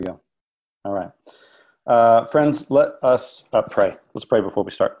All right. Friends, let us pray. Let's pray before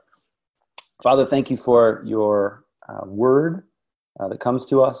we start. Father, thank you for your word that comes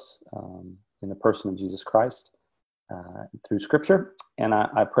to us in the person of Jesus Christ through Scripture. And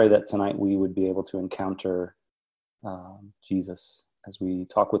I pray that tonight we would be able to encounter Jesus as we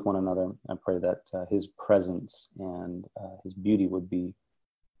talk with one another. I pray that his presence and his beauty would be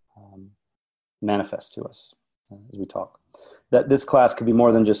manifest to us as we talk. That this class could be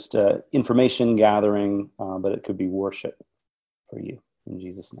more than just information gathering, but it could be worship for you. In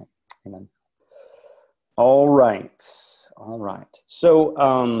Jesus' name, amen. All right.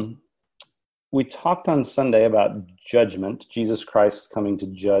 So we talked on Sunday about judgment, Jesus Christ coming to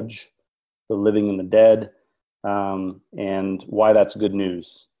judge the living and the dead, and why that's good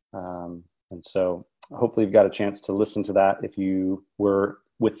news. And so hopefully you've got a chance to listen to that if you were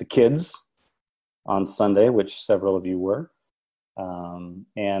with the kids on Sunday, which several of you were.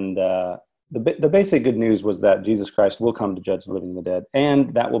 The basic good news was that Jesus Christ will come to judge the living and the dead,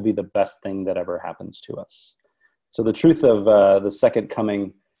 and that will be the best thing that ever happens to us. So the truth of the second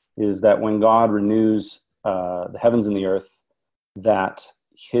coming is that when God renews the heavens and the earth, that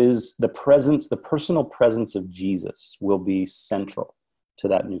the personal presence of Jesus will be central to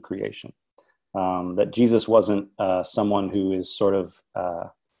that new creation. That Jesus wasn't someone who is sort of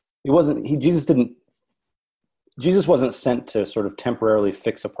Jesus wasn't sent to sort of temporarily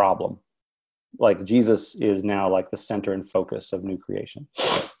fix a problem. Like Jesus is now like the center and focus of new creation.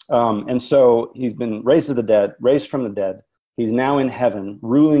 And so he's been raised from the dead. He's now in heaven,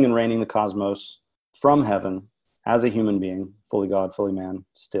 ruling and reigning the cosmos from heaven as a human being, fully God, fully man,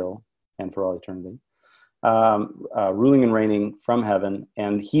 still, and for all eternity. Ruling and reigning from heaven,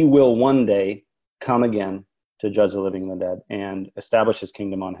 and he will one day come again to judge the living and the dead and establish his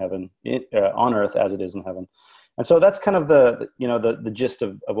kingdom on earth as it is in heaven. And so that's kind of the gist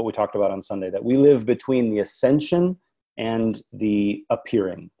of what we talked about on Sunday, that we live between the ascension and the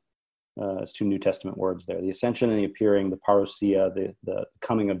appearing. It's two New Testament words there. The ascension and the appearing, the parousia, the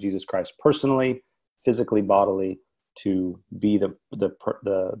coming of Jesus Christ personally, physically, bodily, to be the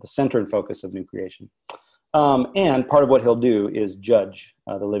center and focus of new creation. And part of what he'll do is judge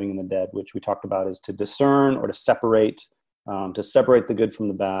the living and the dead, which we talked about is to discern or to separate the good from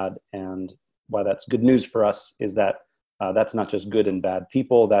the bad. And why that's good news for us is that that's not just good and bad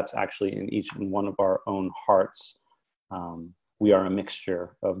people. That's actually in each and one of our own hearts. We are a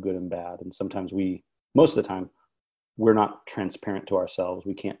mixture of good and bad. And sometimes most of the time, we're not transparent to ourselves.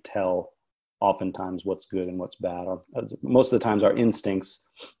 We can't tell oftentimes what's good and what's bad. Most of the times our instincts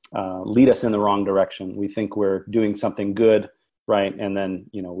lead us in the wrong direction. We think we're doing something good, right? And then,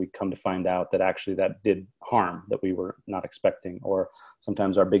 we come to find out that actually that did harm that we were not expecting. Or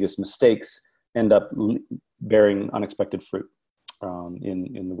sometimes our biggest mistakes end up bearing unexpected fruit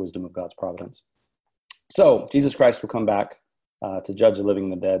in the wisdom of God's providence. So Jesus Christ will come back to judge the living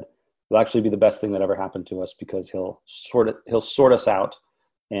and the dead. It'll actually be the best thing that ever happened to us because he'll sort us out.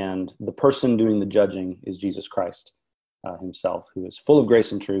 And the person doing the judging is Jesus Christ himself, who is full of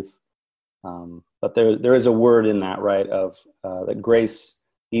grace and truth. But there is a word in that, right, of that grace,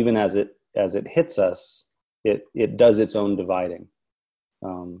 even as it hits us, it does its own dividing.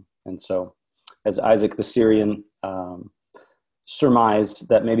 And so, as Isaac the Syrian surmised,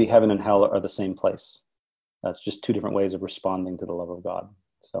 that maybe heaven and hell are the same place. That's just two different ways of responding to the love of God.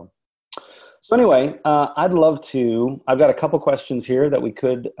 So anyway, I've got a couple questions here that we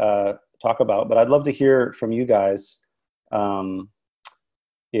could talk about, but I'd love to hear from you guys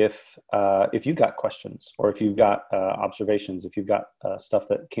if you've got questions or if you've got observations, if you've got stuff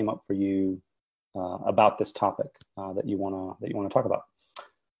that came up for you about this topic that you want to talk about.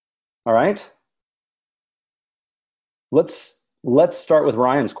 All right. Let's start with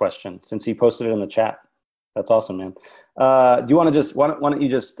Ryan's question since he posted it in the chat. That's awesome, man. Do you want to why don't you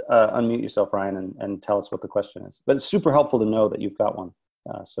just unmute yourself, Ryan, and tell us what the question is? But it's super helpful to know that you've got one.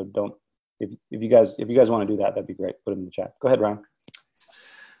 So if you guys want to do that, that'd be great. Put it in the chat. Go ahead, Ryan.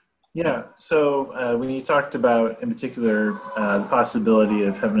 Yeah. So when you talked about, in particular, the possibility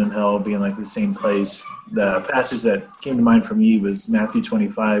of heaven and hell being like the same place, the passage that came to mind for me was Matthew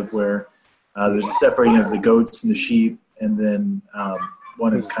 25, where there's a separating of the goats and the sheep, and then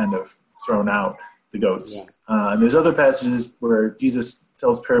one is kind of thrown out, the goats. Yeah. And there's other passages where Jesus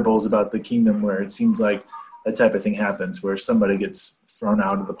tells parables about the kingdom where it seems like that type of thing happens, where somebody gets thrown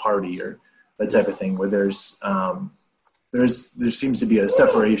out of the party or that type of thing, where there seems to be a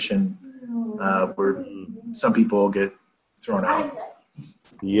separation where some people get thrown out.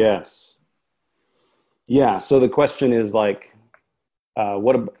 Yes. Yeah. So the question is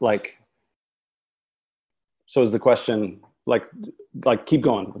so is the question, like keep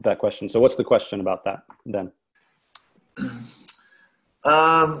going with that question. So what's the question about that then?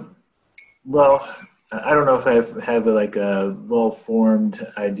 Well, I don't know if I have like a well-formed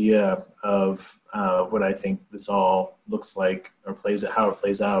idea of what I think this all looks like or how it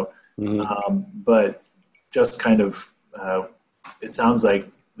plays out. But just kind of, it sounds like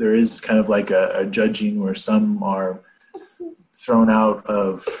there is kind of like a judging where some are thrown out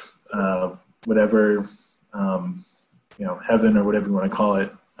of whatever, heaven or whatever you want to call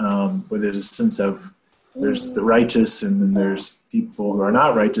it, where there's a sense of there's the righteous and then there's people who are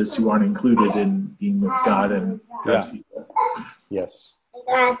not righteous who aren't included in being with God and God's people. Yes.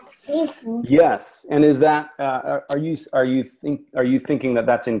 Yes. And is that are you thinking that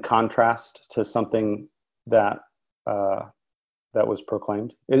that's in contrast to something that that was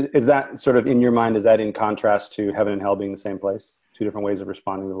proclaimed? Is that sort of in your mind? Is that in contrast to heaven and hell being the same place? Two different ways of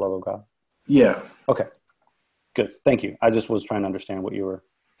responding to the love of God. Yeah. Okay. Good. Thank you. I just was trying to understand what you were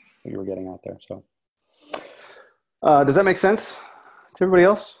getting at there. So, does that make sense to everybody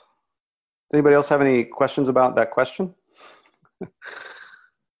else? Does anybody else have any questions about that question?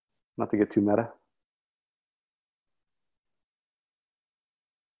 Not to get too meta.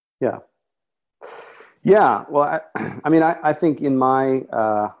 Yeah. Yeah. Well, I think in my,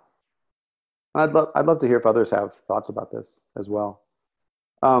 I'd love to hear if others have thoughts about this as well.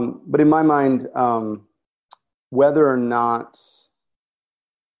 But in my mind, whether or not,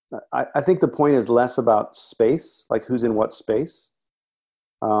 I think the point is less about space, like who's in what space,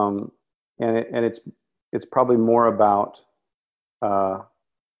 and it's probably more about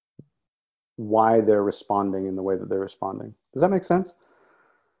why they're responding in the way that they're responding. Does that make sense?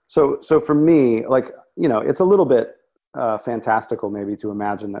 So for me, like, it's a little bit fantastical maybe to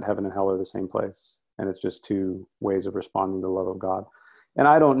imagine that heaven and hell are the same place, and it's just two ways of responding to the love of God. And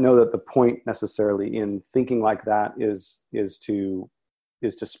I don't know that the point necessarily in thinking like that is to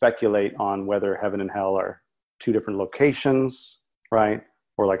speculate on whether heaven and hell are two different locations, right?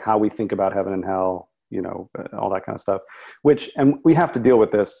 Or like how we think about heaven and hell, all that kind of stuff. And we have to deal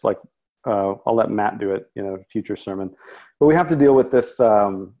with this. Like, I'll let Matt do it in a future sermon, but we have to deal with this.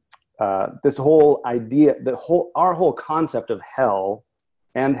 This whole idea, our whole concept of hell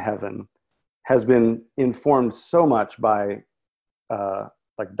and heaven has been informed so much by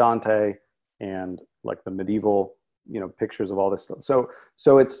like Dante and like the medieval pictures of all this stuff.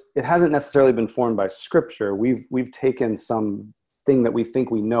 So it hasn't necessarily been formed by Scripture. We've taken some thing that we think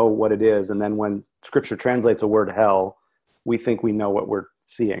we know what it is, and then when Scripture translates a word hell, we think we know what we're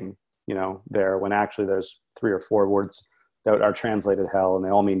seeing, there, when actually there's 3 or 4 words that are translated hell, and they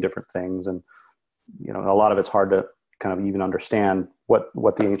all mean different things. And a lot of it's hard to kind of even understand what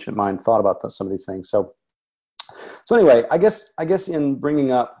the ancient mind thought about some of these things. So anyway, I guess in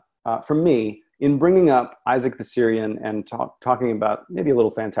bringing up, for me, in bringing up Isaac the Syrian and talking about, maybe a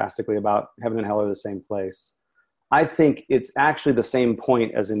little fantastically, about heaven and hell are the same place, I think it's actually the same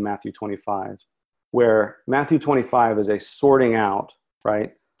point as in Matthew 25, where Matthew 25 is a sorting out,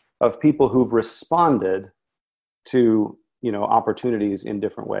 right, of people who've responded to, opportunities in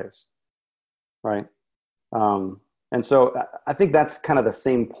different ways, right? And so I think that's kind of the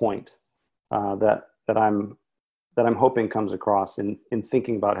same point that I'm hoping comes across in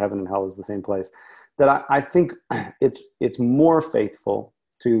thinking about heaven and hell as the same place. That I think it's more faithful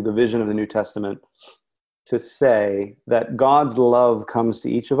to the vision of the New Testament to say that God's love comes to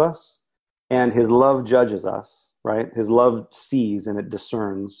each of us, and His love judges us, right? His love sees and it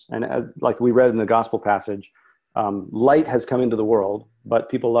discerns. And like we read in the gospel passage, light has come into the world, but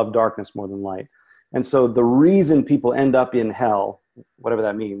people love darkness more than light. And so the reason people end up in hell, whatever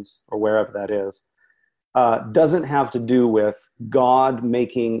that means, or wherever that is, doesn't have to do with God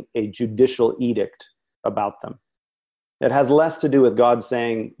making a judicial edict about them. It has less to do with God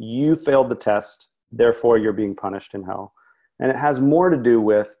saying, you failed the test, therefore you're being punished in hell. And it has more to do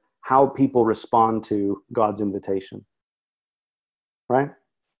with how people respond to God's invitation, right?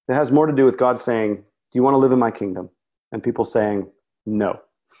 It has more to do with God saying, do you want to live in my kingdom? And people saying, no,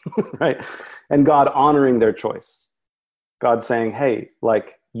 right? And God honoring their choice. God saying, hey,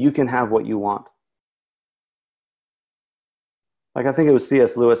 like, you can have what you want. Like, I think it was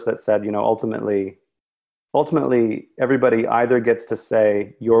C.S. Lewis that said, ultimately, everybody either gets to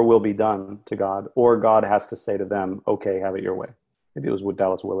say, your will be done to God, or God has to say to them, okay, have it your way. Maybe it was Wood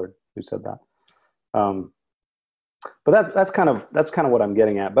Dallas Willard who said that. But that's kind of what I'm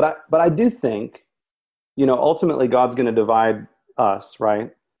getting at. But I do think, ultimately God's going to divide us,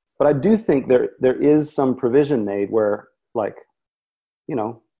 right? But I do think there is some provision made where, like,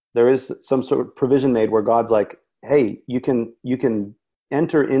 there is some sort of provision made where God's like, hey, you can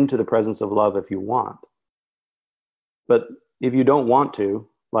enter into the presence of love if you want. But if you don't want to,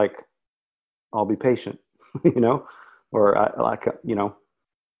 like, I'll be patient, or I'm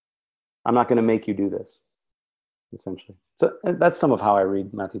not going to make you do this, essentially. So that's some of how I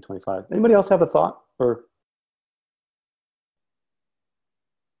read Matthew 25. Anybody else have a thought or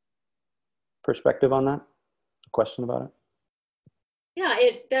perspective on that? A question about it? Yeah,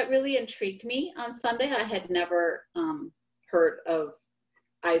 that really intrigued me on Sunday. I had never heard of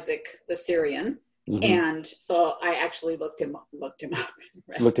Isaac the Syrian. Mm-hmm. And so I actually looked him up. Yeah.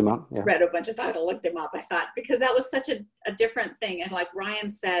 Read a bunch of stuff. I looked him up. I thought, because that was such a different thing. And like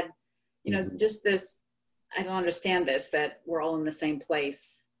Ryan said, just this, I don't understand this, that we're all in the same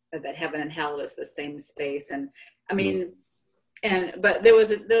place, that heaven and hell is the same space. And I mean, but there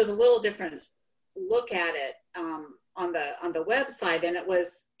was a little different look at it on the website. And it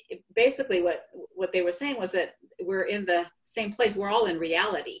was basically what they were saying was that we're in the same place. We're all in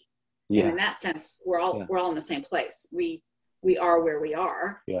reality. Yeah. And in that sense, we're all in the same place. We are where we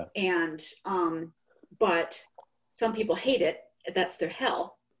are. Yeah. And but some people hate it. That's their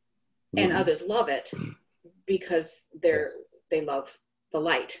hell. And others love it because they love the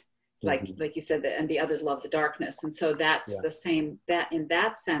light. Like you said, and the others love the darkness. And so that's the same, that in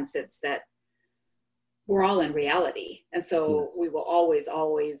that sense, it's that we're all in reality. And so we will always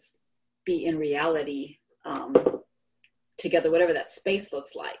be in reality together, whatever that space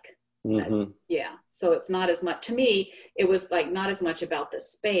looks like. So it's not as much, to me, it was like not as much about the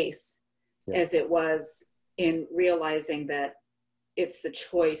space as it was in realizing that it's the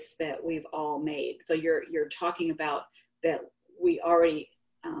choice that we've all made. So you're talking about that we already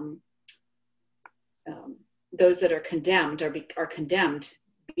those that are condemned are condemned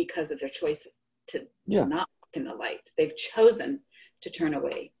because of their choice to not look in the light. They've chosen to turn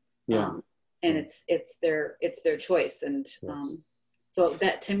away. And it's their choice. And so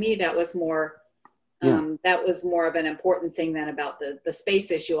that, to me, that was more of an important thing than about the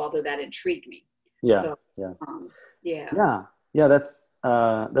space issue, although that intrigued me. That's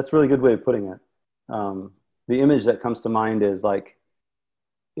a really good way of putting it. The image that comes to mind is like,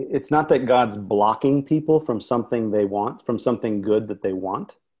 it's not that God's blocking people from something they want, from something good that they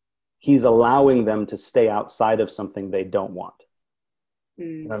want. He's allowing them to stay outside of something they don't want.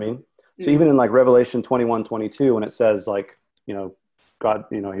 You know what I mean? So even in like Revelation 21:22, when it says like, God,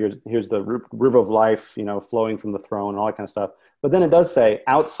 here's the river of life, flowing from the throne and all that kind of stuff. But then it does say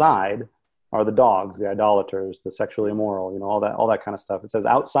outside are the dogs, the idolaters, the sexually immoral, all that kind of stuff. It says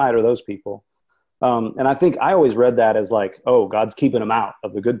outside are those people. And I think I always read that as like, oh, God's keeping them out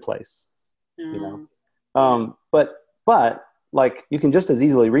of the good place, But like, you can just as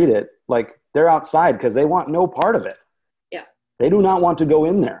easily read it like they're outside because they want no part of it. Yeah. They do not want to go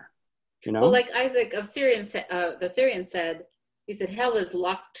in there, Well, like Isaac of Syrian, the Syrian said, he said, hell is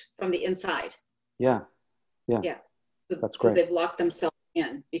locked from the inside. Yeah. That's great. So they've locked themselves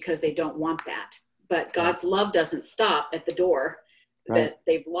in because they don't want that. But God's love doesn't stop at the door that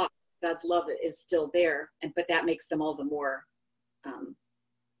they've locked. God's love is still there, but that makes them all the more.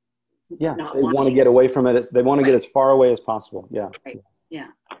 They want to get away from it. They want to get as far away as possible. Yeah. Right. Yeah.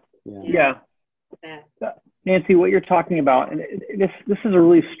 Nancy, what you're talking about, and this is a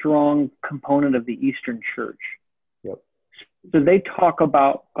really strong component of the Eastern Church. Yep. So they talk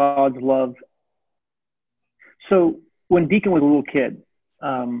about God's love. So when Deacon was a little kid,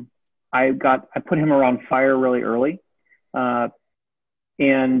 I put him around fire really early.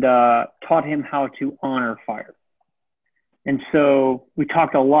 And taught him how to honor fire. And so we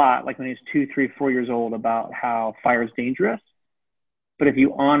talked a lot, like when he was 2, 3, 4 years old, about how fire is dangerous, but if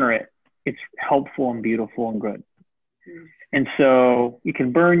you honor it, it's helpful and beautiful and good. And so it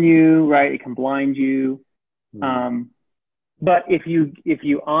can burn you, right? It can blind you. But if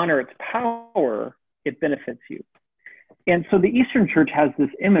you honor its power, it benefits you. And so the Eastern Church has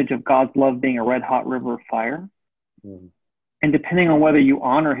this image of God's love being a red hot river of fire. And depending on whether you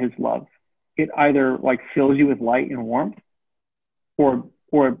honor his love, it either like fills you with light and warmth or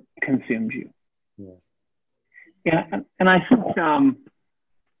consumes you. And I think, I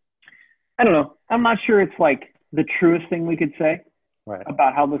don't know, I'm not sure it's like the truest thing we could say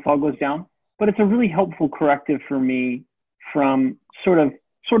about how this all goes down, but it's a really helpful corrective for me from sort of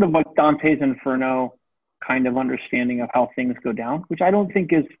like Dante's Inferno kind of understanding of how things go down, which I don't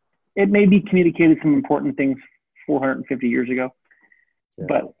think it may be communicated some important things 450 years ago,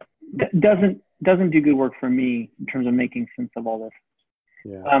 but doesn't do good work for me in terms of making sense of all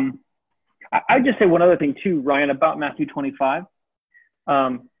this. I'd just say one other thing too, Ryan, about Matthew 25.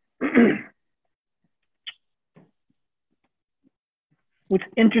 What's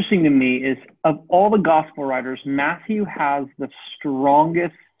interesting to me is of all the gospel writers, Matthew has the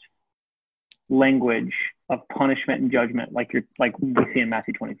strongest language of punishment and judgment, like we see in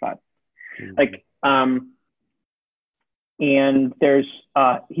Matthew 25. And there's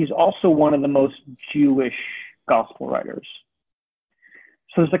he's also one of the most Jewish gospel writers.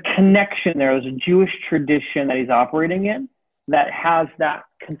 So there's a connection there. There's a Jewish tradition that he's operating in that has that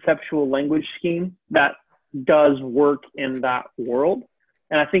conceptual language scheme that does work in that world.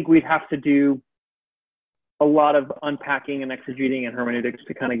 And I think we'd have to do a lot of unpacking and exegeting and hermeneutics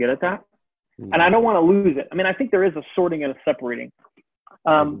to kind of get at that. And I don't want to lose it. I mean, I think there is a sorting and a separating.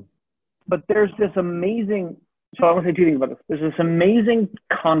 But there's this amazing, so I want to say two things about this. There's this amazing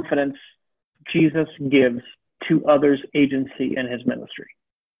confidence Jesus gives to others' agency in his ministry.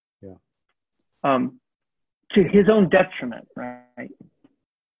 Yeah. To his own detriment, right?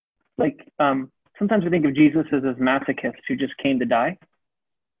 Like, sometimes we think of Jesus as this masochist who just came to die.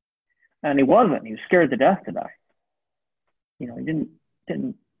 And he wasn't. He was scared to death to die. You know, he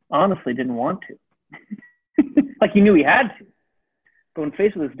didn't honestly didn't want to. Like, he knew he had to. But when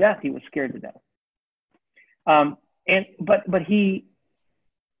faced with his death, he was scared to death. But he,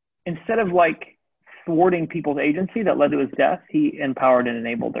 instead of like thwarting people's agency that led to his death, he empowered and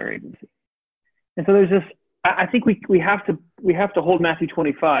enabled their agency. And so there's this, I think we have to hold Matthew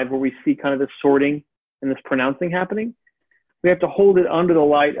 25, where we see kind of this sorting and this pronouncing happening. We have to hold it under the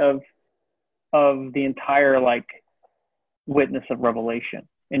light of the entire like witness of Revelation,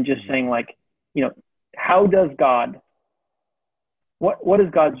 and just saying like, you know, how does God, what is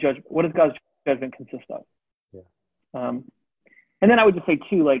God's judgment? What does God's judgment consist of? Yeah. And then I would just say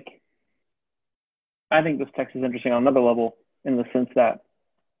too, like, I think this text is interesting on another level, in the sense that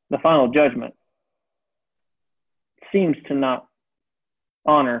the final judgment seems to not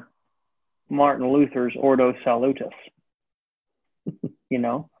honor Martin Luther's Ordo Salutis. You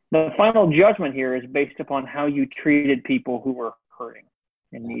know, the final judgment here is based upon how you treated people who were hurting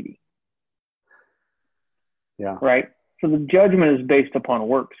and needy. Yeah. Right? So the judgment is based upon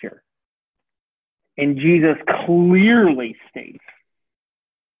works here. And Jesus clearly states,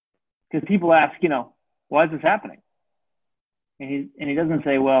 because people ask, you know, why is this happening? And he doesn't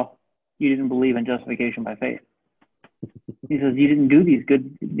say, well, you didn't believe in justification by faith. He says, you didn't do these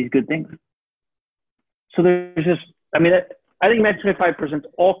good things. So there's just, I mean, I think Matthew 25 presents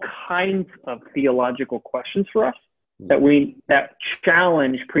all kinds of theological questions for us that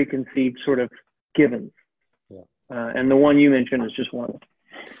challenge preconceived sort of givens. Yeah. And the one you mentioned is just one of them.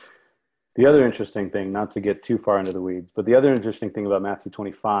 The other interesting thing, not to get too far into the weeds, but the other interesting thing about Matthew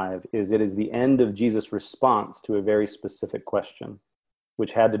 25 is it is the end of Jesus' response to a very specific question,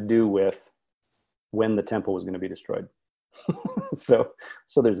 which had to do with when the temple was going to be destroyed. So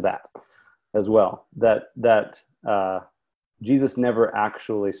there's that as well. That Jesus never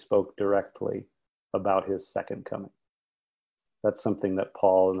actually spoke directly about his second coming. That's something that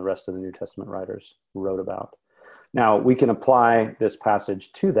Paul and the rest of the New Testament writers wrote about. Now, we can apply this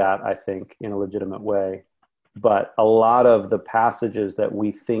passage to that, I think, in a legitimate way. But a lot of the passages that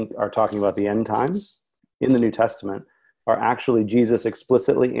we think are talking about the end times in the New Testament are actually Jesus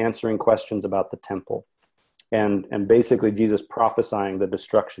explicitly answering questions about the temple, and basically Jesus prophesying the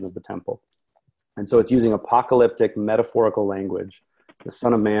destruction of the temple. And so it's using apocalyptic, metaphorical language. The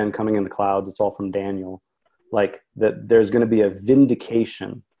Son of Man coming in the clouds, it's all from Daniel. Like, that there's going to be a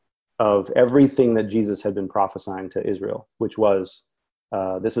vindication of everything that Jesus had been prophesying to Israel, which was,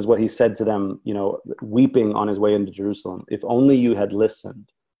 this is what he said to them, you know, weeping on his way into Jerusalem. If only you had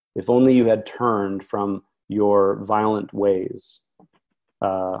listened, if only you had turned from your violent ways,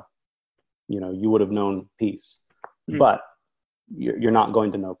 you know, you would have known peace. Mm-hmm. But you're not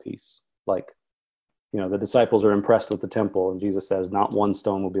going to know peace. Like, you know, the disciples are impressed with the temple, and Jesus says, not one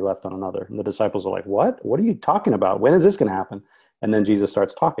stone will be left on another. And the disciples are like, what? What are you talking about? When is this going to happen? And then Jesus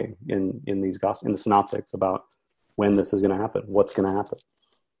starts talking in the synoptics about when this is going to happen, what's going to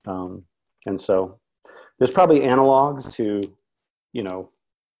happen. And so there's probably analogs to, you know,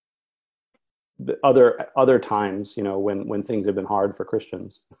 other times, you know, when things have been hard for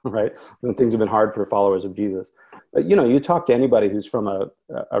Christians, right? When things have been hard for followers of Jesus. But, you know, you talk to anybody who's from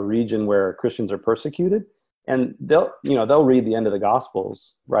a region where Christians are persecuted, and they'll read the end of the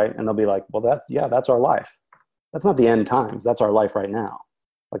Gospels, right? And they'll be like, well, that's our life. That's not the end times. That's our life right now.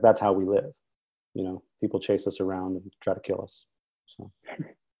 Like, that's how we live. You know, people chase us around and try to kill us. So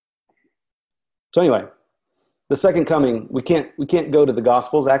anyway, the second coming, we can't go to the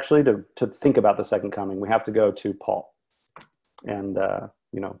Gospels actually to think about the second coming. We have to go to Paul and,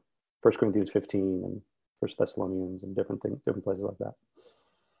 you know, 1 Corinthians 15 and 1 Thessalonians and different places like that.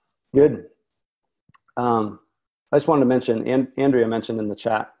 Good. I just wanted to mention, Andrea mentioned in the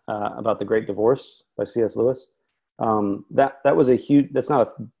chat about The Great Divorce by C.S. Lewis. That was a huge, that's not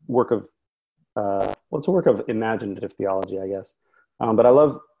a work of well, it's a work of imaginative theology, I guess. But I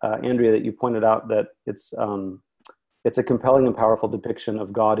love, Andrea, that you pointed out that it's a compelling and powerful depiction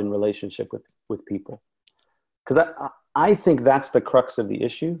of God in relationship with people. Because I think that's the crux of the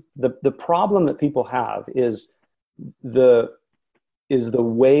issue. The problem that people have is the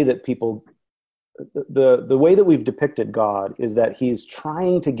way that people, the way that we've depicted God is that he's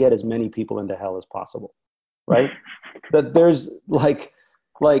trying to get as many people into hell as possible, right? That there's like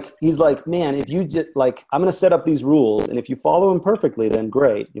he's like, man, if you just I'm going to set up these rules, and if you follow them perfectly, then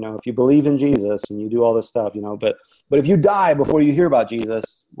great. If you believe in Jesus and you do all this stuff, but if you die before you hear about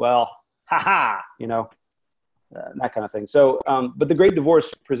Jesus, well, that kind of thing. So, but The Great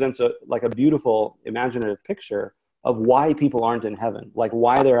Divorce presents a beautiful imaginative picture of why people aren't in heaven, like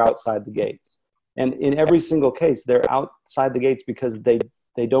why they're outside the gates. And in every single case, they're outside the gates because they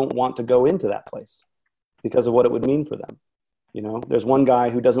don't want to go into that place because of what it would mean for them. There's one guy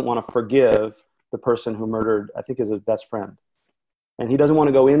who doesn't want to forgive the person who murdered, I think, his best friend. And he doesn't want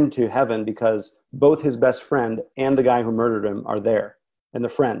to go into heaven because both his best friend and the guy who murdered him are there, and they're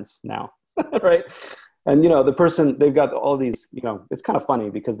friends now, right? And, the person, they've got all these, it's kind of funny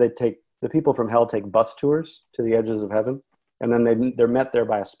because the people from hell take bus tours to the edges of heaven, and then they're met there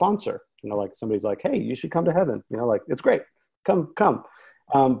by a sponsor. Somebody's like, hey, you should come to heaven. It's great. Come.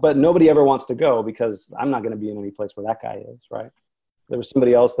 But nobody ever wants to go because I'm not going to be in any place where that guy is, right? There was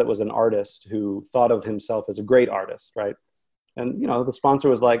somebody else that was an artist who thought of himself as a great artist, right? And, the sponsor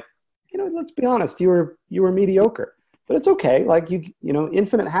was like, let's be honest, you were mediocre, but it's okay.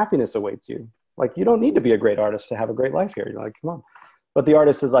 Infinite happiness awaits you. You don't need to be a great artist to have a great life here. You're like, come on. But the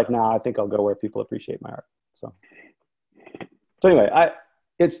artist is like, nah, I think I'll go where people appreciate my art. So anyway,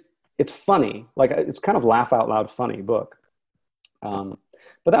 it's funny. It's kind of laugh out loud funny book.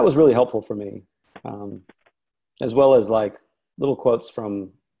 But that was really helpful for me, as well as little quotes from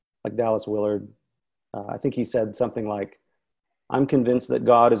Dallas Willard. I think he said something like, I'm convinced that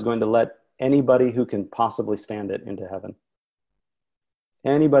God is going to let anybody who can possibly stand it into heaven.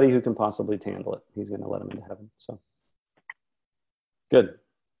 Anybody who can possibly handle it, he's going to let them into heaven. So good.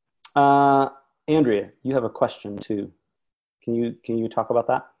 Andrea, you have a question too. Can you talk about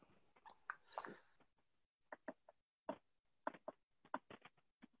that?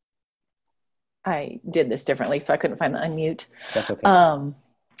 I did this differently, so I couldn't find the unmute. That's okay.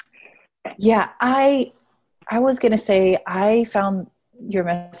 Yeah, I was going to say, I found your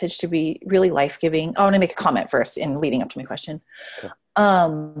message to be really life-giving. I want to make a comment first in leading up to my question. Okay.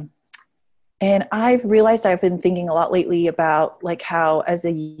 And I've realized I've been thinking a lot lately about how as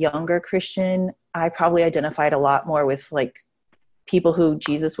a younger Christian, I probably identified a lot more with people who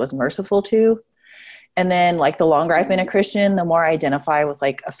Jesus was merciful to. And then the longer I've been a Christian, the more I identify with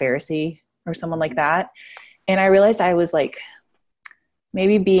a Pharisee or someone like that. And I realized I was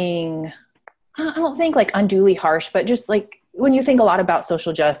maybe being, I don't think unduly harsh, but just when you think a lot about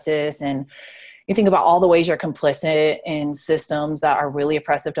social justice and you think about all the ways you're complicit in systems that are really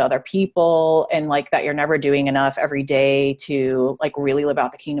oppressive to other people, and that you're never doing enough every day to really live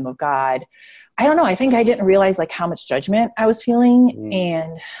out the kingdom of God. I don't know. I think I didn't realize how much judgment I was feeling.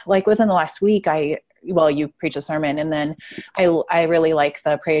 And within the last week, you preach a sermon, and then I really like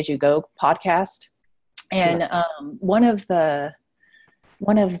the Pray As You Go podcast. And one of the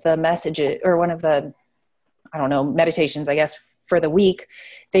messages, or one of the, meditations, I guess, for the week,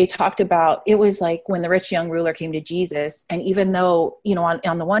 they talked about, it was when the rich young ruler came to Jesus. And even though,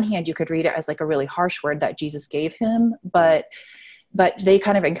 on the one hand, you could read it as a really harsh word that Jesus gave him, but they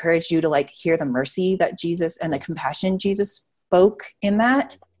kind of encouraged you to hear the mercy that Jesus and the compassion Jesus spoke in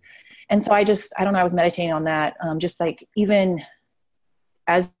that. And so I don't know, I was meditating on that. Just even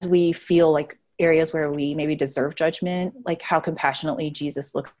as we feel areas where we maybe deserve judgment, how compassionately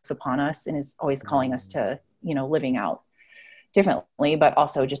Jesus looks upon us and is always calling us to, living out differently, but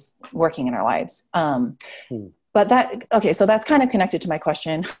also just working in our lives. But so that's kind of connected to my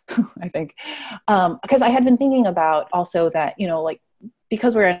question, I think. Because I had been thinking about also that,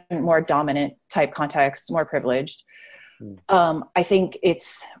 because we're in more dominant type contexts, more privileged, I think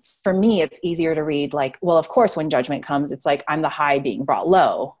for me, it's easier to read well, of course, when judgment comes, it's I'm the high being brought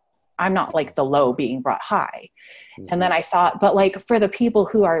low. I'm not the low being brought high. Mm-hmm. And then I thought, but for the people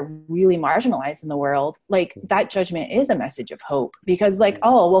who are really marginalized in the world, that judgment is a message of hope, because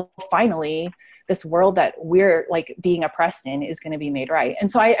oh, well, finally, this world that we're being oppressed in is going to be made right.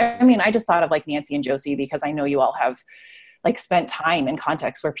 And so I just thought of Nancy and Josie, because I know you all have spent time in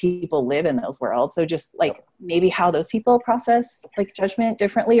contexts where people live in those worlds. So just maybe how those people process judgment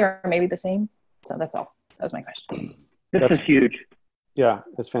differently, or maybe the same. So that's all. That was my question. This is huge. Yeah,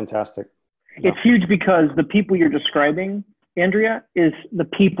 it's fantastic. It's huge because the people you're describing Andrea, is the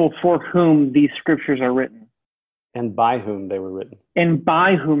people for whom these scriptures are written. And by whom they were written. And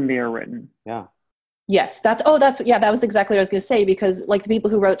by whom they are written. Yeah. Yes, that was exactly what I was going to say, because like the people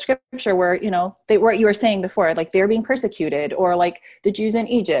who wrote scripture were, they were, what you were saying before, like they were being persecuted, or like the Jews in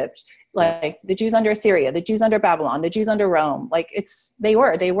Egypt, like the Jews under Assyria, the Jews under Babylon, the Jews under Rome, like they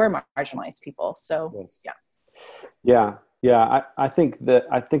were marginalized people. So yes. Yeah. I think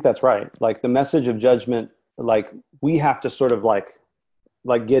that's right. Like the message of judgment, like we have to sort of like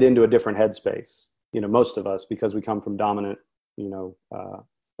get into a different headspace, most of us, because we come from dominant, a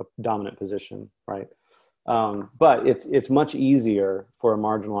dominant position, right? But it's much easier for a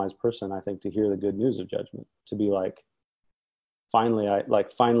marginalized person, I think, to hear the good news of judgment, to be like,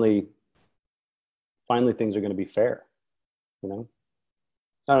 finally things are going to be fair,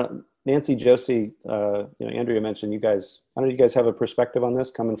 Nancy, Josie, Andrea mentioned you guys have a perspective on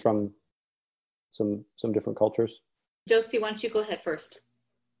this coming from some different cultures? Josie, why don't you go ahead first?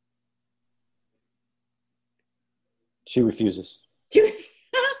 She refuses.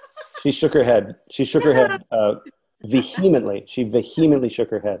 She shook her head. Vehemently. She vehemently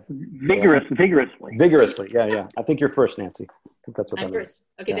shook her head. Vigorously. Yeah. I think you're first, Nancy. I think that's what I'm that first. is.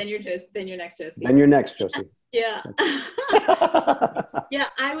 Okay, Yeah. then you're next, Josie. Then you're next, Josie. Yeah. Yeah,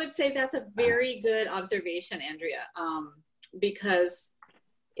 I would say that's a very good observation, Andrea, because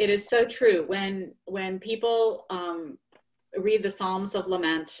it is so true. When people read the Psalms of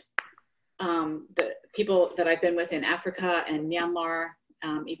Lament, the people that I've been with in Africa and Myanmar,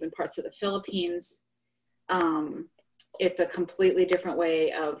 even parts of the Philippines, it's a completely different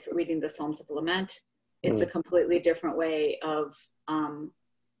way of reading the Psalms of Lament. It's a completely different way of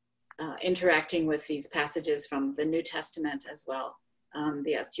interacting with these passages from the New Testament as well.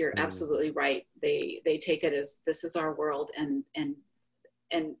 Yes, you're absolutely right. They take it as this is our world, and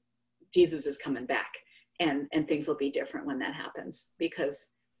Jesus is coming back, and things will be different when that happens, because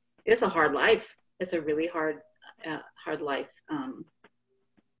it's a hard life. It's a really hard life. And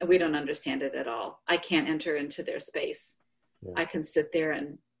we don't understand it at all. I can't enter into their space. Yeah. I can sit there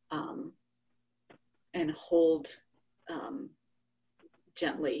and hold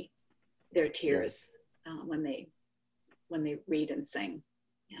gently their tears when they read and sing.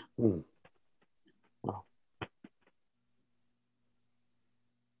 Yeah. Wow.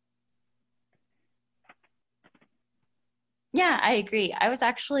 Yeah, I agree. I was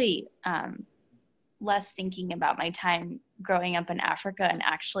actually less thinking about my time growing up in Africa, and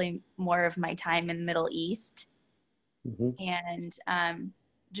actually more of my time in the Middle East. And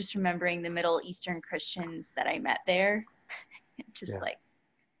just remembering the Middle Eastern Christians that I met there, like,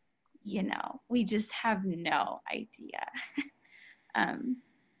 we just have no idea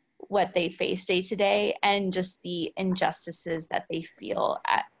what they face day to day, and just the injustices that they feel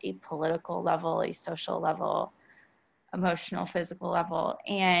at a political level, a social level, emotional, physical level.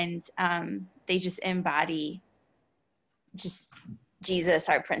 And they just embody just Jesus,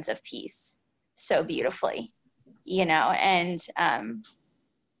 our Prince of Peace, so beautifully, and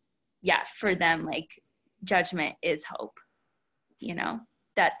for them, like, judgment is hope,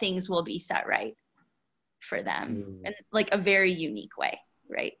 that things will be set right for them in like a very unique way,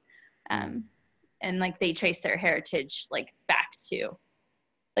 right? And like they trace their heritage like back to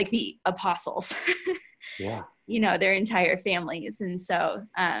like the apostles, their entire families. And so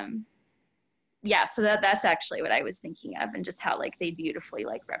so that's actually what I was thinking of, and just how like they beautifully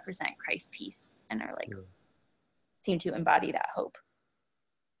like represent Christ's peace and are like seem to embody that hope.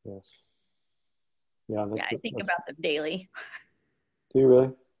 Yes. Yeah, I think about them daily. Do you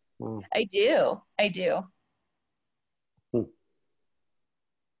really? Wow. I do.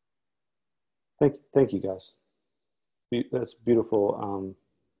 Thank you guys. That's beautiful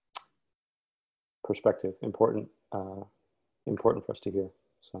perspective. Important for us to hear.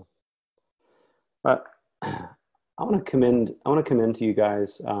 So, I want to commend to you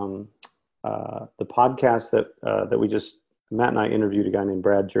guys the podcast that we just, Matt and I interviewed a guy named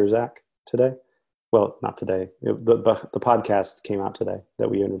Brad Jerzak today. Well, not today. The podcast came out today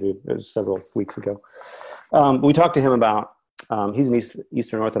that we interviewed. It was several weeks ago. We talked to him about, he's an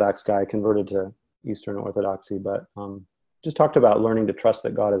Eastern Orthodox guy, converted to Eastern Orthodoxy, but just talked about learning to trust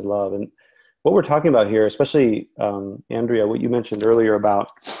that God is love. And what we're talking about here, especially Andrea, what you mentioned earlier about,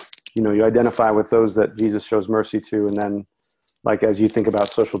 you identify with those that Jesus shows mercy to, and then like as you think about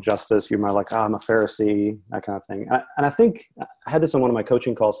social justice, you're more like, I'm a Pharisee, that kind of thing. And I think I had this on one of my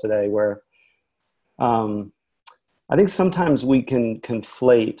coaching calls today where I think sometimes we can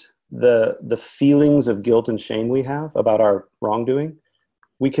conflate the feelings of guilt and shame we have about our wrongdoing.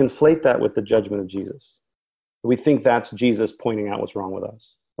 We conflate that with the judgment of Jesus. We think that's Jesus pointing out what's wrong with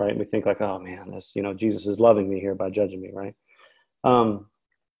us, right? We think like, oh man, this, Jesus is loving me here by judging me, right?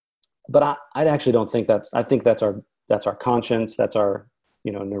 But I actually don't think I think that's our conscience, that's our,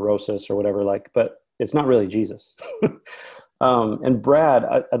 neurosis or whatever, but it's not really Jesus. And Brad,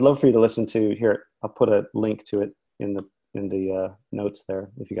 I'd love for you to listen to here. I'll put a link to it in the notes there,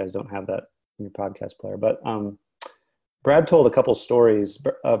 if you guys don't have that in your podcast player. But Brad told a couple stories.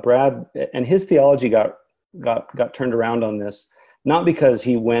 Brad and his theology got turned around on this, not because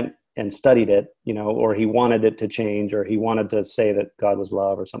he went and studied it, or he wanted it to change, or he wanted to say that God was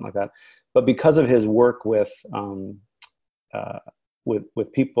love or something like that, but because of his work with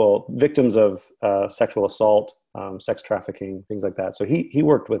people, victims of sexual assault, sex trafficking, things like that. So he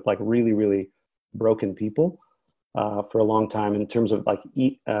worked with really, really broken people for a long time in terms of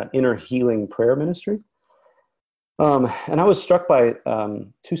inner healing prayer ministry. And I was struck by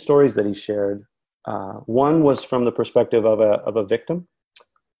two stories that he shared. One was from the perspective of a victim,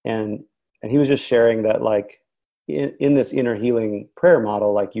 and he was just sharing that in this inner healing prayer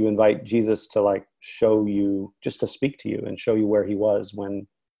model, you invite Jesus to show you, just to speak to you and show you where he was when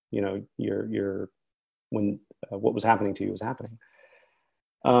when what was happening to you was happening.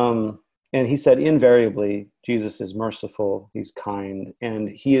 And he said invariably Jesus is merciful, he's kind, and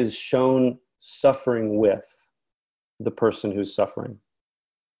he is shown suffering with the person who's suffering.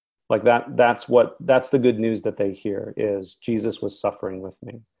 That's the good news that they hear, is Jesus was suffering with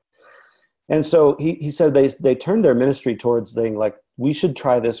me. And so he said they turned their ministry towards saying, we should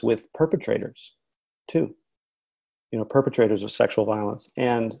try this with perpetrators too, perpetrators of sexual violence.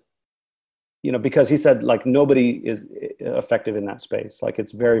 And, because he said, nobody is effective in that space.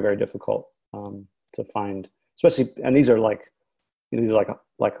 It's very, very difficult to find, especially, and these are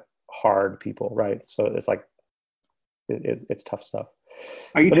hard people, right? So it's it's tough stuff.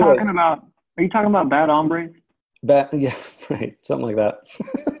 Are you talking about bad hombres? Yeah, right. Something like that.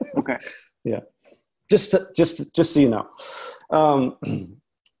 Okay. Yeah. Just so you know. What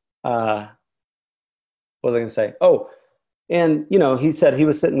was I going to say? Oh, and he said he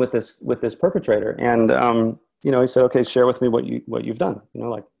was sitting with this perpetrator, and he said, "Okay, share with me what you've done.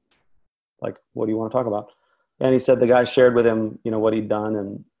 What do you want to talk about?" And he said the guy shared with him, what he'd done,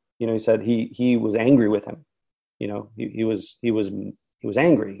 and he said he was angry with him. He was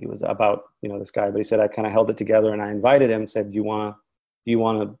angry. He was about this guy, but he said I kind of held it together, and I invited him and said, do you want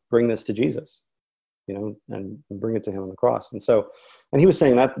to bring this to Jesus, and bring it to him on the cross? And he was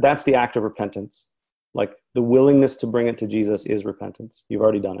saying that's the act of repentance. The willingness to bring it to Jesus is repentance. You've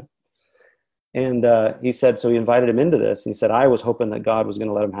already done it. And he said, so he invited him into this, and he said, I was hoping that God was going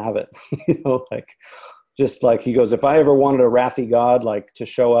to let him have it. He goes, if I ever wanted a wrathy God, to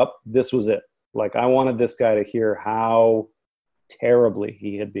show up, this was it. I wanted this guy to hear how terribly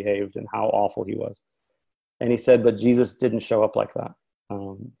he had behaved and how awful he was. And he said, but Jesus didn't show up like that.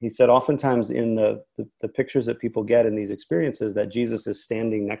 He said, oftentimes in the pictures that people get in these experiences, that Jesus is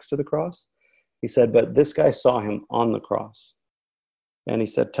standing next to the cross. He said, but this guy saw him on the cross. And he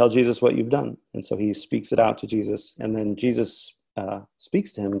said, tell Jesus what you've done. And so he speaks it out to Jesus. And then Jesus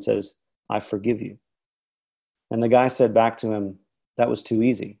speaks to him and says, I forgive you. And the guy said back to him, that was too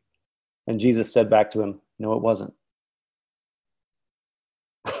easy. And Jesus said back to him, no, it wasn't.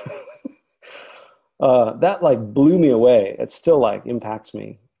 That blew me away. It still impacts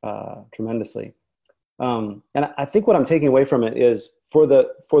me tremendously. And I think what I'm taking away from it is for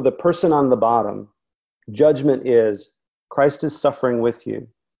the person on the bottom, judgment is Christ is suffering with you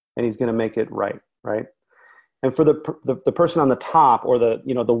and he's going to make it right. And for the person on the top, or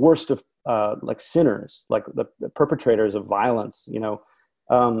the worst of sinners, the perpetrators of violence,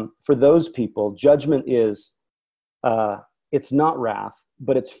 for those people, judgment is it's not wrath,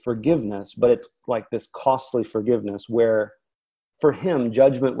 but it's forgiveness, but it's this costly forgiveness where for him,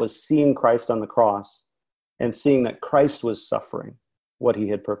 judgment was seeing Christ on the cross and seeing that Christ was suffering what he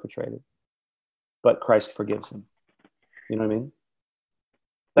had perpetrated, but Christ forgives him. You know what I mean?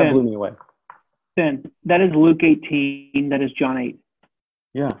 That blew me away. Ben, that is Luke 18. That is John 8.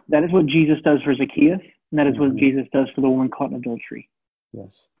 Yeah. That is what Jesus does for Zacchaeus, and that is what Jesus does for the woman caught in adultery.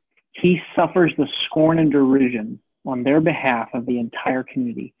 Yes. He suffers the scorn and derision on their behalf of the entire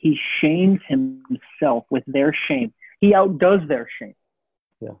community. He shames himself with their shame. He outdoes their shame.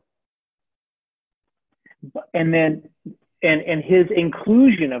 Yeah. And then, and his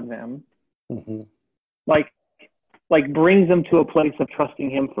inclusion of them, brings them to a place of trusting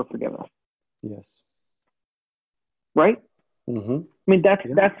him for forgiveness. Yes. Right? Mm-hmm. I mean, that's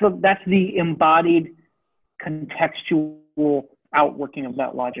the embodied contextual outworking of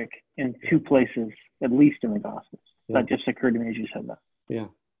that logic in two places, at least in the Gospels. That just occurred to me as you said that. Yeah.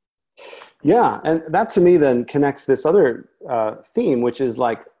 Yeah. And that to me then connects this other theme, which is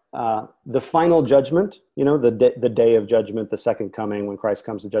the final judgment, the day of judgment, the second coming, when Christ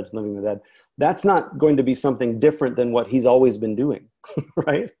comes to judge the living and the dead, that's not going to be something different than what he's always been doing,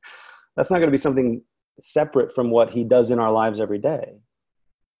 right? That's not going to be something separate from what he does in our lives every day.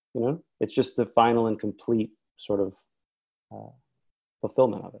 It's just the final and complete sort of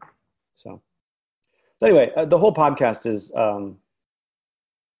fulfillment of it. So anyway, the whole podcast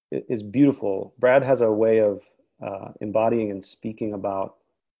is beautiful. Brad has a way of embodying and speaking about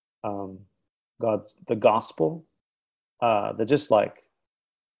the gospel that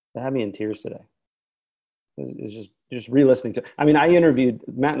that had me in tears today. It's just re-listening to. I mean,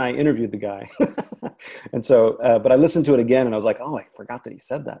 Matt and I interviewed the guy, and so but I listened to it again, and I was like, oh, I forgot that he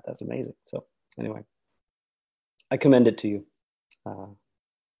said that. That's amazing. So anyway, I commend it to you.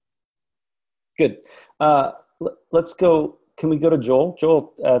 Good. Let's go. Can we go to Joel?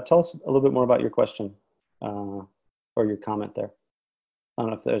 Joel, tell us a little bit more about your question or your comment there. I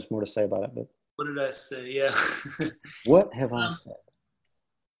don't know if there's more to say about it, but what did I say? Yeah. What have I said?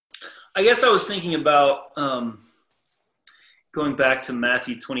 I guess I was thinking about going back to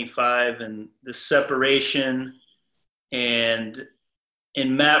Matthew 25 and the separation, and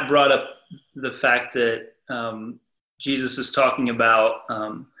Matt brought up the fact that Jesus is talking about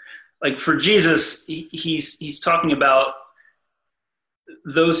like for Jesus, he's talking about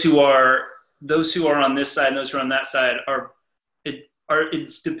those who are on this side and those who are on that side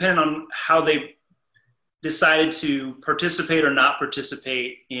it's dependent on how they decided to participate or not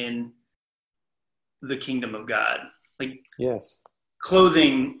participate in the kingdom of God. Like, yes,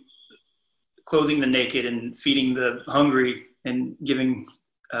 clothing the naked and feeding the hungry and giving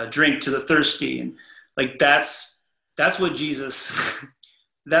drink to the thirsty, and like that's what Jesus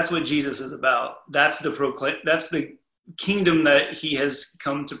that's what Jesus is about. That's the kingdom that he has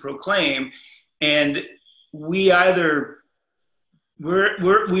come to proclaim, and we either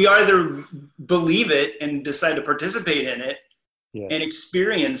believe it and decide to participate in it, yes, and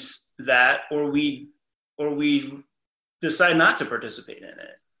experience that, or we decide not to participate in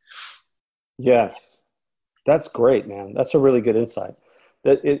it. Yes, that's great, man. That's a really good insight.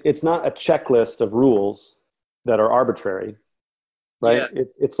 That it's not a checklist of rules that are arbitrary, right? Yeah.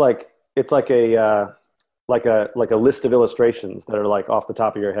 It's like a list of illustrations that are like off the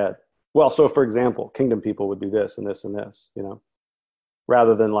top of your head. Well, so for example, kingdom people would do this and this and this,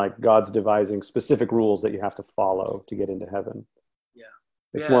 rather than like God's devising specific rules that you have to follow to get into heaven. Yeah.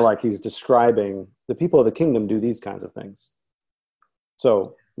 It's more like he's describing the people of the kingdom do these kinds of things.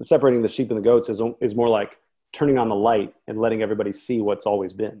 So separating the sheep and the goats is more like turning on the light and letting everybody see what's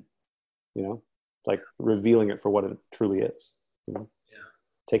always been, like revealing it for what it truly is,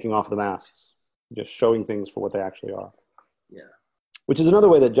 taking off the masks, just showing things for what they actually are. Yeah. Which is another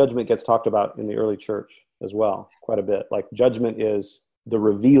way that judgment gets talked about in the early church as well, quite a bit. Like judgment is the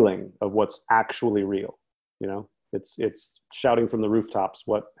revealing of what's actually real. It's shouting from the rooftops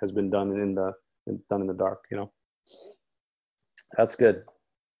what has been done in the dark. That's good.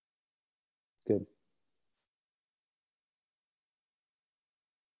 Good.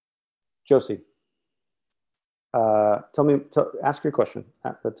 Josie, ask your question,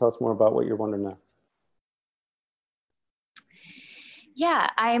 but tell us more about what you're wondering now. Yeah,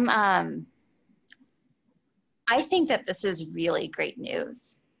 I think that this is really great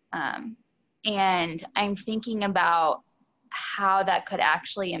news. And I'm thinking about how that could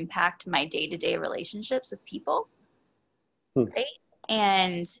actually impact my day-to-day relationships with people, right?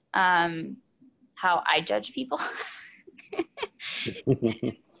 And how I judge people.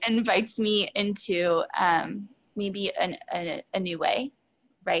 Invites me into maybe a new way,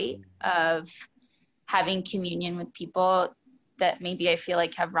 right? Of having communion with people that maybe I feel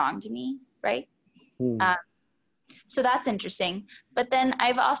like have wronged me, right? So that's interesting. But then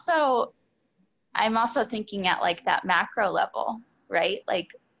I'm also thinking at like that macro level, right? Like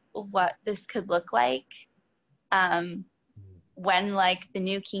what this could look like when like the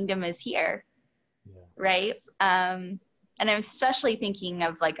new kingdom is here, right? And I'm especially thinking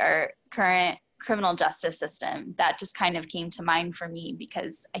of like our current criminal justice system. That just kind of came to mind for me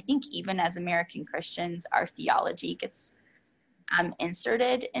because I think even as American Christians, our theology gets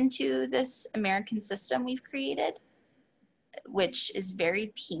inserted into this American system we've created, which is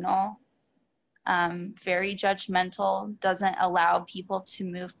very penal, very judgmental, doesn't allow people to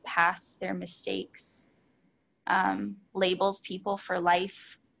move past their mistakes, labels people for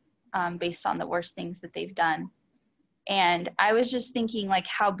life based on the worst things that they've done. And I was just thinking, like,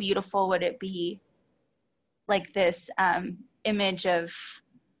 how beautiful would it be, like this image of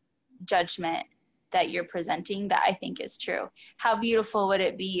judgment that you're presenting that I think is true. How beautiful would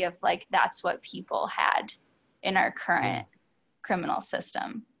it be if like that's what people had in our current criminal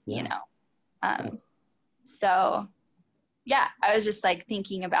system, you know? So yeah, I was just like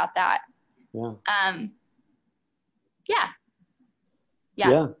thinking about that. Yeah.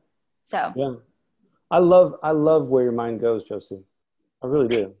 So yeah. I love where your mind goes, Josie. I really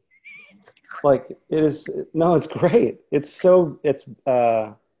do. Like it's great. It's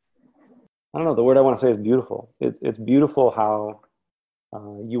I don't know, the word I want to say is beautiful. It's beautiful how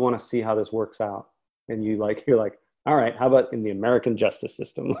you want to see how this works out. And you're like, all right, how about in the American justice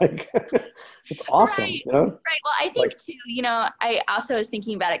system? Like, it's awesome. Right. You know? Right. Well, I think too, you know, I also was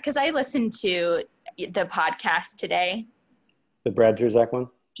thinking about it because I listened to the podcast today. The Brad Jerzak one?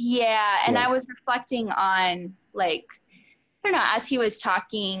 Yeah. And Yeah. I was reflecting on, like, I don't know, as he was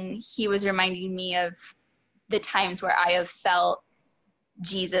talking, he was reminding me of the times where I have felt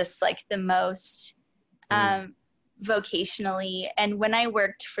Jesus like the most vocationally. And when I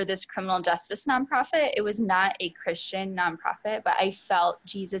worked for this criminal justice nonprofit, it was not a Christian nonprofit, but I felt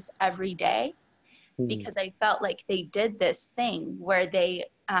Jesus every day because I felt like they did this thing where they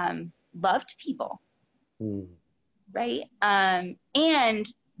loved people, right? And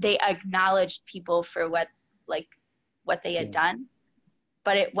they acknowledged people for what they had done,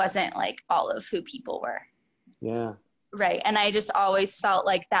 but it wasn't like all of who people were. Yeah. Right. And I just always felt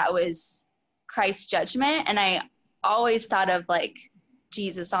like that was Christ's judgment. And I always thought of like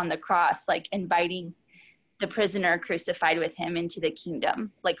Jesus on the cross, like inviting the prisoner crucified with him into the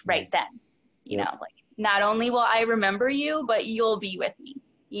kingdom, like right then, you know, like not only will I remember you, but you'll be with me,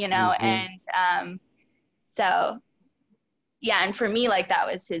 you know? And so, yeah. And for me, like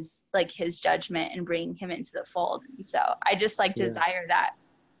that was his judgment and bringing him into the fold. And so I just like desire that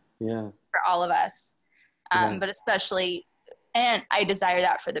for all of us. But especially, and I desire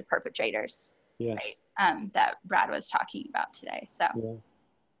that for the perpetrators, right? That Brad was talking about today. So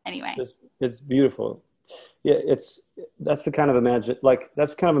anyway, it's beautiful. Yeah. That's the kind of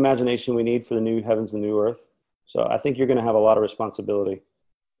imagination we need for the new heavens and new earth. So I think you're going to have a lot of responsibility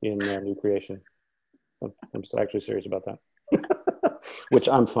in new creation. I'm actually serious about that, which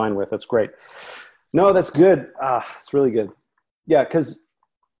I'm fine with. That's great. No, that's good. It's really good. Yeah. Cause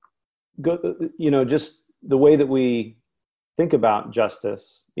just the way that we think about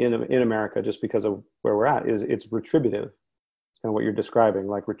justice in America, just because of where we're at, is it's retributive. It's kind of what you're describing,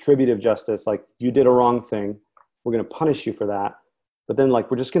 like retributive justice. Like you did a wrong thing, we're going to punish you for that, but then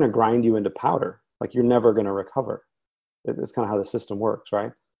like we're just going to grind you into powder. Like you're never going to recover. It's kind of how the system works,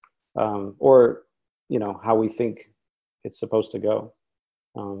 right? Or how we think it's supposed to go.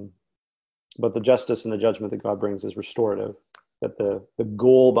 But the justice and the judgment that God brings is restorative. That the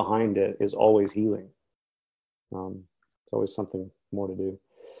goal behind it is always healing. It's always something more to do,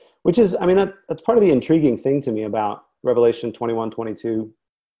 which is, that's part of the intriguing thing to me about Revelation 21-22.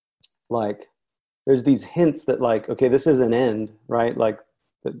 Like there's these hints that like, okay, this is an end, right? Like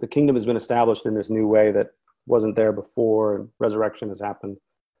the kingdom has been established in this new way that wasn't there before, and resurrection has happened.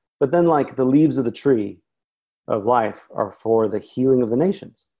 But then like the leaves of the tree of life are for the healing of the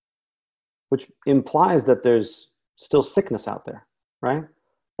nations, which implies that there's still sickness out there, right?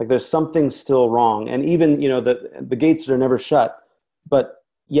 Like there's something still wrong. And even, the gates are never shut, but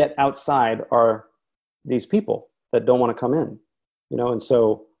yet outside are these people that don't want to come in, and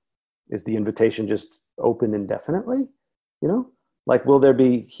so is the invitation just open indefinitely? Like, will there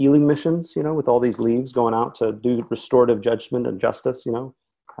be healing missions, with all these leaves going out to do restorative judgment and justice,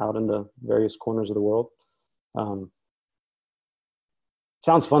 out in the various corners of the world?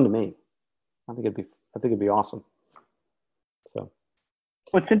 Sounds fun to me. I think it'd be awesome. So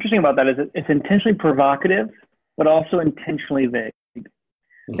what's interesting about that is it's intentionally provocative, but also intentionally vague.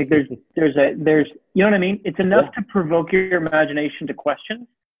 Like there's you know what I mean? It's enough to provoke your imagination to question,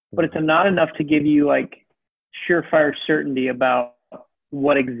 but it's not enough to give you like surefire certainty about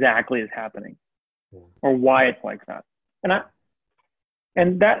what exactly is happening or why it's like that.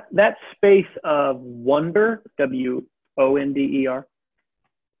 And that space of wonder, WONDER,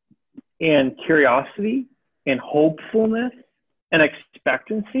 and curiosity and hopefulness and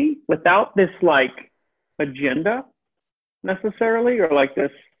expectancy without this like agenda necessarily, or like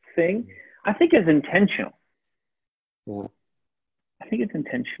this thing, I think is intentional. Yeah. I think it's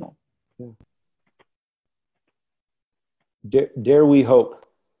intentional. Yeah. Dare We Hope.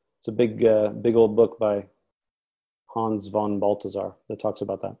 It's a big old book by Hans von Balthasar that talks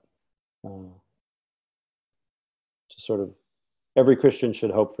about that. Just sort of every Christian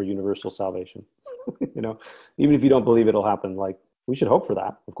should hope for universal salvation. Even if you don't believe it'll happen, like we should hope for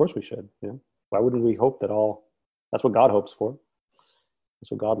that. Of course we should. Why wouldn't we hope that that's what God hopes for?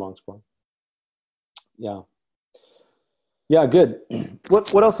 That's what God longs for. Yeah. Yeah, good.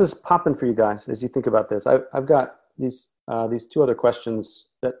 What else is popping for you guys as you think about this? I've got these these two other questions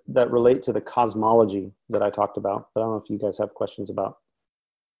that relate to the cosmology that I talked about. But I don't know if you guys have questions about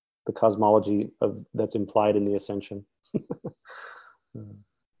the cosmology that's implied in the ascension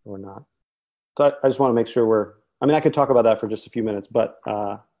or not. So I just want to make sure I could talk about that for just a few minutes, but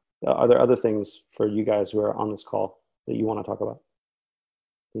are there other things for you guys who are on this call that you want to talk about,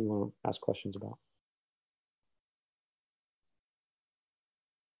 that you want to ask questions about?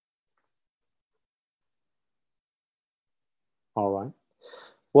 All right.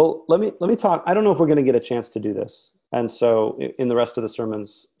 Well, let me talk. I don't know if we're going to get a chance to do this, and so in the rest of the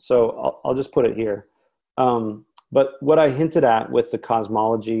sermons, so I'll just put it here. But what I hinted at with the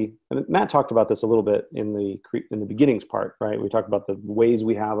cosmology, and Matt talked about this a little bit in the beginnings part, right? We talked about the ways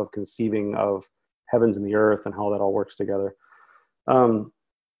we have of conceiving of heavens and the earth and how that all works together.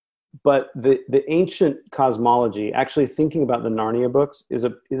 But the ancient cosmology, actually thinking about the Narnia books, is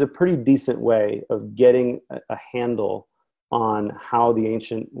a pretty decent way of getting a handle on how the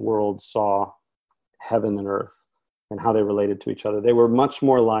ancient world saw heaven and earth and how they related to each other. They were much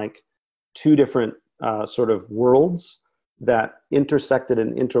more like two different sort of worlds that intersected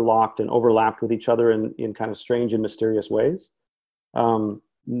and interlocked and overlapped with each other in kind of strange and mysterious ways.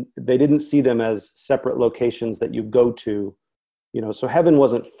 They didn't see them as separate locations that you go to, so heaven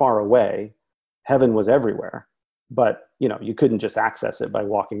wasn't far away. Heaven was everywhere. But, you couldn't just access it by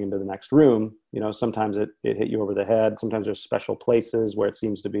walking into the next room. Sometimes it hit you over the head. Sometimes there's special places where it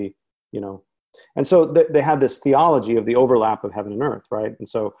seems to be, And so they had this theology of the overlap of heaven and earth, right? And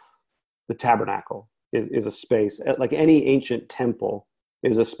so the tabernacle is a space, like any ancient temple,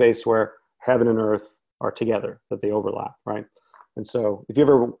 is a space where heaven and earth are together, that they overlap, right? And so if you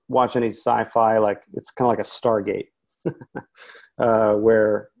ever watch any sci-fi, like it's kind of like a Stargate,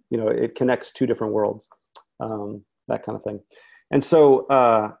 where, it connects two different worlds. That kind of thing. And so,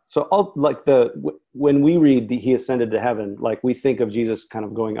 when we read he ascended to heaven, like we think of Jesus kind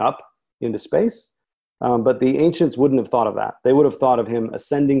of going up into space, but the ancients wouldn't have thought of that. They would have thought of him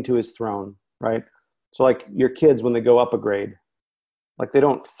ascending to his throne, right? So like your kids, when they go up a grade, like they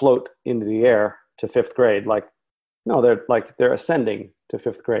don't float into the air to fifth grade. Like, no, they're ascending to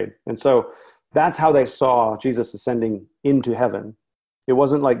fifth grade. And so that's how they saw Jesus ascending into heaven. It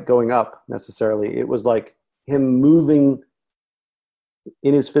wasn't like going up necessarily. It was like him moving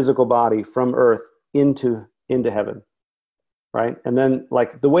in his physical body from earth into heaven, right? And then,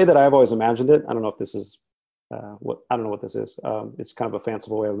 like the way that I've always imagined it, I don't know if this is I don't know what this is. It's kind of a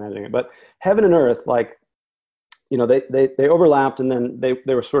fanciful way of imagining it, but heaven and earth, like, they overlapped, and then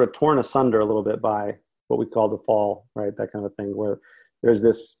they were sort of torn asunder a little bit by what we call the fall, right? That kind of thing, where there's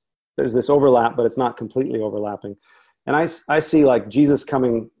this overlap, but it's not completely overlapping. And I see like Jesus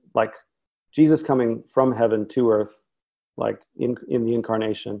coming from heaven to earth, like in the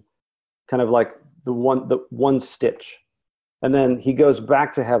incarnation, kind of like the one stitch. And then he goes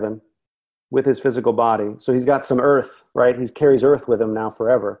back to heaven with his physical body. So he's got some earth, right? He carries earth with him now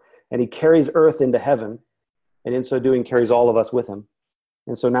forever. And he carries earth into heaven. And in so doing, carries all of us with him.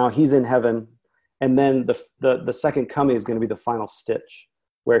 And so now he's in heaven. And then the second coming is going to be the final stitch,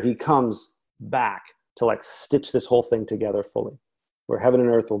 where he comes back to like stitch this whole thing together fully, where heaven and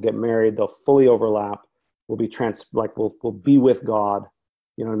earth will get married. They'll fully overlap. We'll be we'll be with God.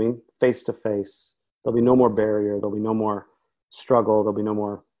 You know what I mean? Face to face. There'll be no more barrier. There'll be no more struggle. There'll be no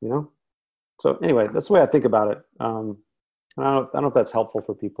more, So anyway, that's the way I think about it. I don't know if that's helpful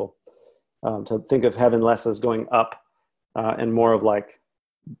for people, to think of heaven less as going up, and more of like,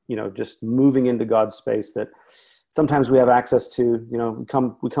 just moving into God's space that sometimes we have access to. We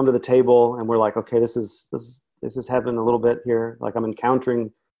come to the table and we're like, okay, this is heaven a little bit here. Like I'm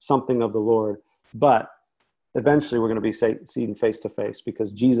encountering something of the Lord, but eventually we're going to be seen face to face,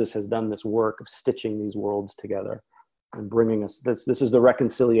 because Jesus has done this work of stitching these worlds together and bringing us this is the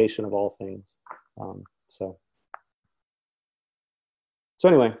reconciliation of all things. So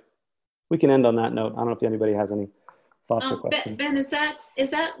anyway, we can end on that note. I don't know if anybody has any thoughts or questions. Ben, is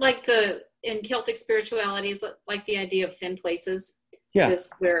that like in Celtic spirituality, is like the idea of thin places? Yeah.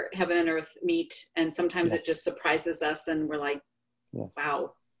 Just where heaven and earth meet, and sometimes Yes. it just surprises us, and we're like, Yes.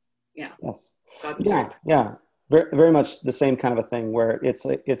 wow. Yeah. Yes. God Yeah. Very, very much the same kind of a thing, where it's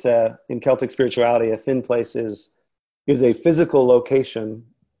in Celtic spirituality, a thin place is a physical location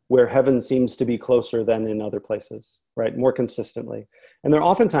where heaven seems to be closer than in other places, right? More consistently. And they're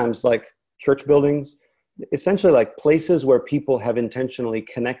oftentimes like church buildings, essentially like places where people have intentionally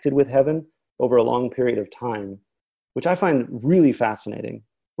connected with heaven over a long period of time, which I find really fascinating,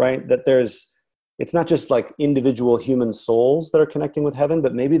 right? That it's not just like individual human souls that are connecting with heaven,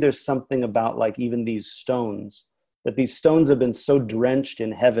 but maybe there's something about like even these stones, that these stones have been so drenched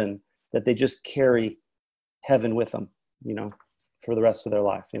in heaven that they just carry heaven with them, you know, for the rest of their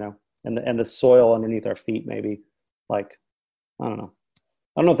life, you know, and the soil underneath our feet, maybe, like, I don't know.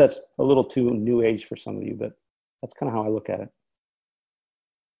 I don't know if that's a little too new age for some of you, but that's kind of how I look at it.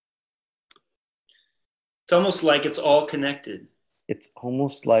 It's almost like it's all connected. It's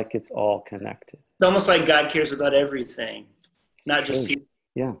almost like it's all connected. It's almost like God cares about everything, not just you.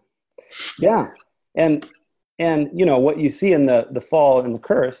 Yeah. Yeah. And you know, what you see in the fall and the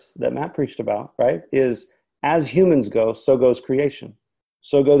curse that Matt preached about, right, is as humans go, so goes creation.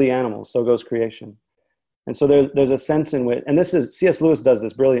 So go the animals, so goes creation. And so there's a sense in which, and this is, C.S. Lewis does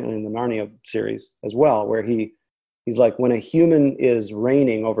this brilliantly in the Narnia series as well, where he's like, when a human is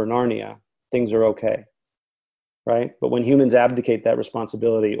reigning over Narnia, things are okay, right? But when humans abdicate that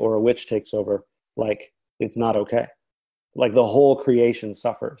responsibility or a witch takes over, like, it's not okay. Like, the whole creation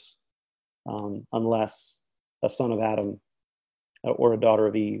suffers unless a son of Adam or a daughter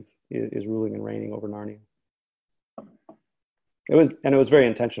of Eve is ruling and reigning over Narnia. It was very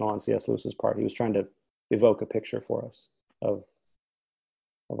intentional on C.S. Lewis's part. He was trying to evoke a picture for us of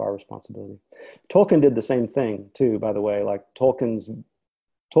our responsibility. Tolkien did the same thing too, by the way. Like, Tolkien's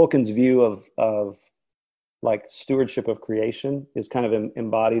view of like stewardship of creation is kind of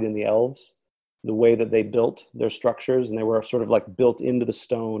embodied in the elves, the way that they built their structures, and they were sort of like built into the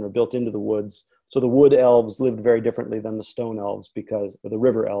stone or built into the woods. So the wood elves lived very differently than the stone elves or the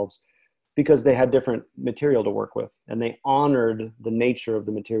river elves, because they had different material to work with, and they honored the nature of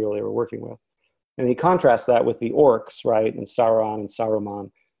the material they were working with. And he contrasts that with the orcs, right, and Sauron and Saruman,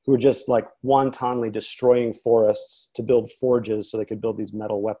 who were just like wantonly destroying forests to build forges so they could build these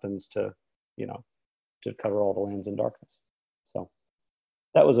metal weapons to, you know, to cover all the lands in darkness. So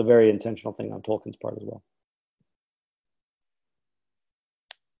that was a very intentional thing on Tolkien's part as well.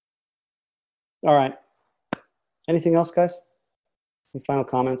 All right. Anything else, guys? Any final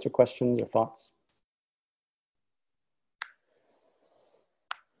comments or questions or thoughts?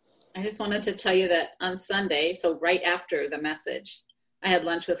 I just wanted to tell you that on Sunday, so right after the message, I had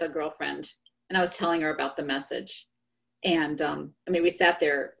lunch with a girlfriend, and I was telling her about the message. And I mean, we sat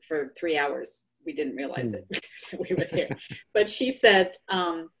there for 3 hours. We didn't realize it. We were there. But she said,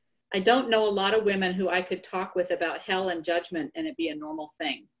 I don't know a lot of women who I could talk with about hell and judgment and it be a normal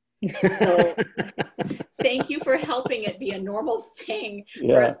thing. So thank you for helping it be a normal thing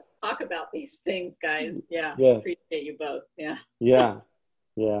for us to talk about these things, guys. Yeah. Yes. Appreciate you both. Yeah. Yeah.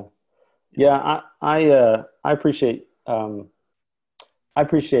 Yeah. Yeah. I appreciate the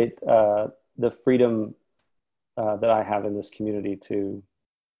freedom that I have in this community to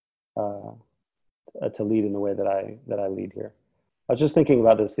lead in the way that I lead here. I was just thinking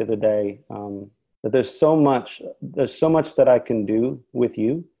about this the other day, that there's so much that I can do with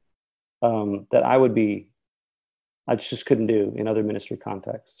you that I just couldn't do in other ministry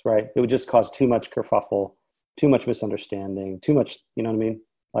contexts, right? It would just cause too much kerfuffle, too much misunderstanding, too much, you know what I mean?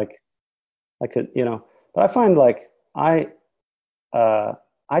 Like, I could, you know, but I find like I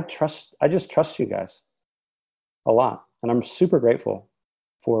just trust you guys a lot, and I'm super grateful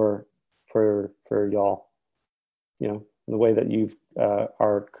for y'all, you know, in the way that you've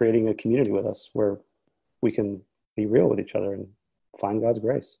are creating a community with us where we can be real with each other and find God's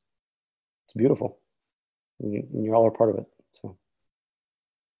grace. It's beautiful, and you all are part of it. So,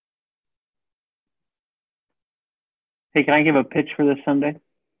 hey, can I give a pitch for this Sunday?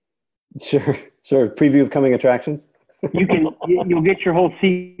 Sure. Preview of coming attractions. You'll get your whole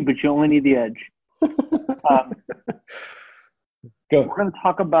seat, but you only need the edge. Go. We're going to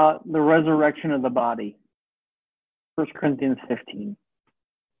talk about the resurrection of the body, 1 Corinthians 15,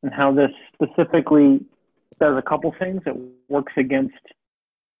 and how this specifically does a couple things. It works against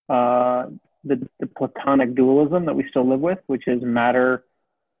the Platonic dualism that we still live with, which is matter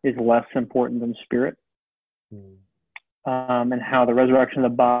is less important than spirit, and how the resurrection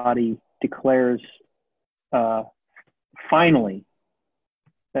of the body declares finally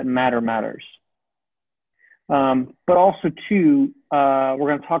that matter matters. But also, too, we're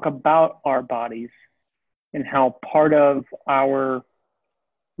going to talk about our bodies and how part of our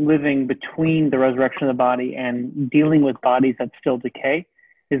living between the resurrection of the body and dealing with bodies that still decay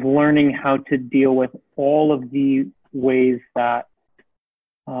is learning how to deal with all of the ways that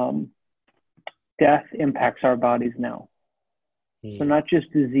death impacts our bodies now. So not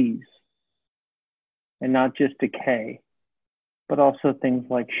just disease and not just decay, but also things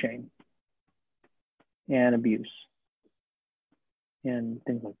like shame and abuse and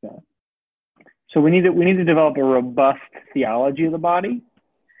things like that. So we need to develop a robust theology of the body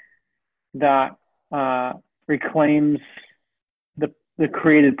that reclaims the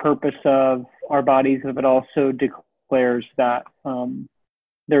created purpose of our bodies, but also declares that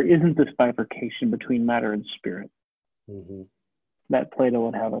there isn't this bifurcation between matter and spirit. that Plato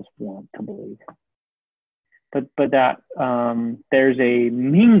would have us want to believe. But that there's a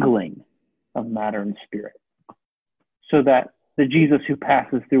mingling of matter and spirit, so that the Jesus who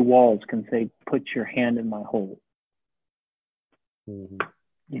passes through walls can say, "Put your hand in my hole."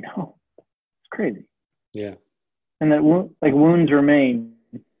 You know, it's crazy. Yeah. And that like wounds remain,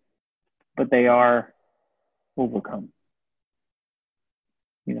 but they are overcome.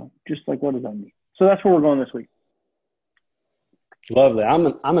 You know, just like, what does that mean? So that's where we're going this week. Lovely. I'm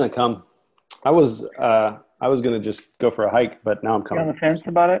gonna come. I was gonna just go for a hike, but now I'm coming. You on the fence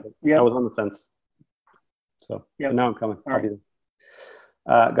about it? Yeah. I was on the fence. So now I'm coming. All I'll be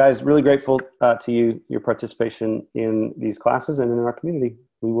there. Guys, really grateful to you, your participation in these classes and in our community.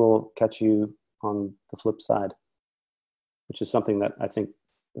 We will catch you on the flip side, which is something that I think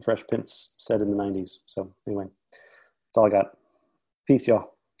the Fresh Prince said in the 90s. So anyway, that's all I got. Peace,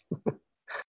 y'all.